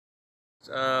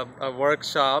A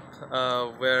workshop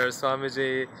where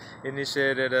Swamiji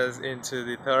initiated us into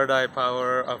the third eye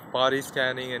power of body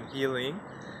scanning and healing,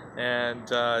 and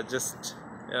just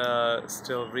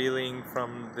still reeling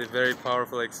from the very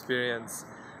powerful experience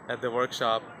at the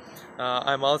workshop.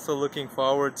 I'm also looking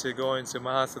forward to going to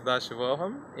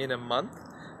Mahasadashivoham in a month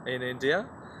in India.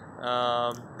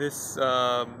 This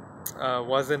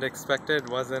wasn't expected,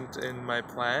 wasn't in my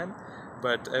plan,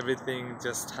 but everything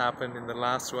just happened in the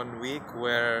last 1 week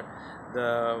where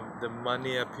the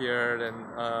money appeared and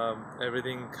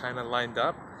everything kind of lined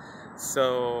up.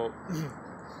 So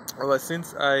well,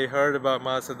 since I heard about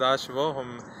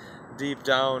Mahasadashivoham, deep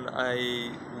down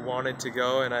I wanted to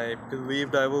go and I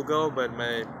believed I will go, but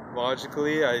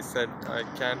logically I said I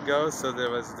can't go, so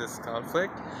there was this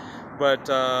conflict. But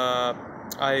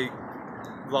I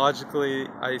logically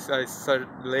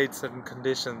laid certain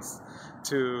conditions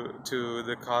to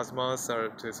the cosmos or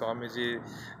to Swamiji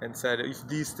and said, if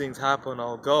these things happen,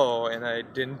 I'll go. And I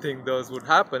didn't think those would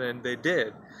happen, and they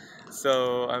did.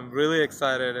 So I'm really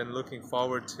excited and looking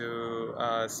forward to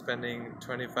spending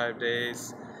 25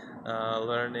 days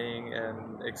learning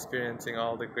and experiencing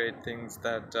all the great things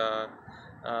that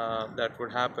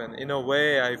would happen. In a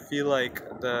way, I feel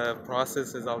like the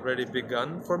process has already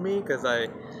begun for me because I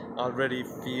already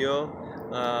feel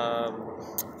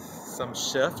some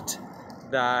shift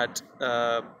that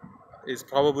is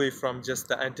probably from just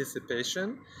the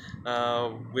anticipation,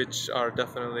 which are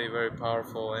definitely very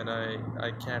powerful, and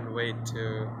I can't wait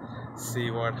to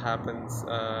see what happens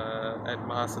at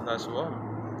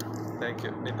Mahasadashivam. Thank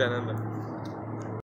you, Nityananda.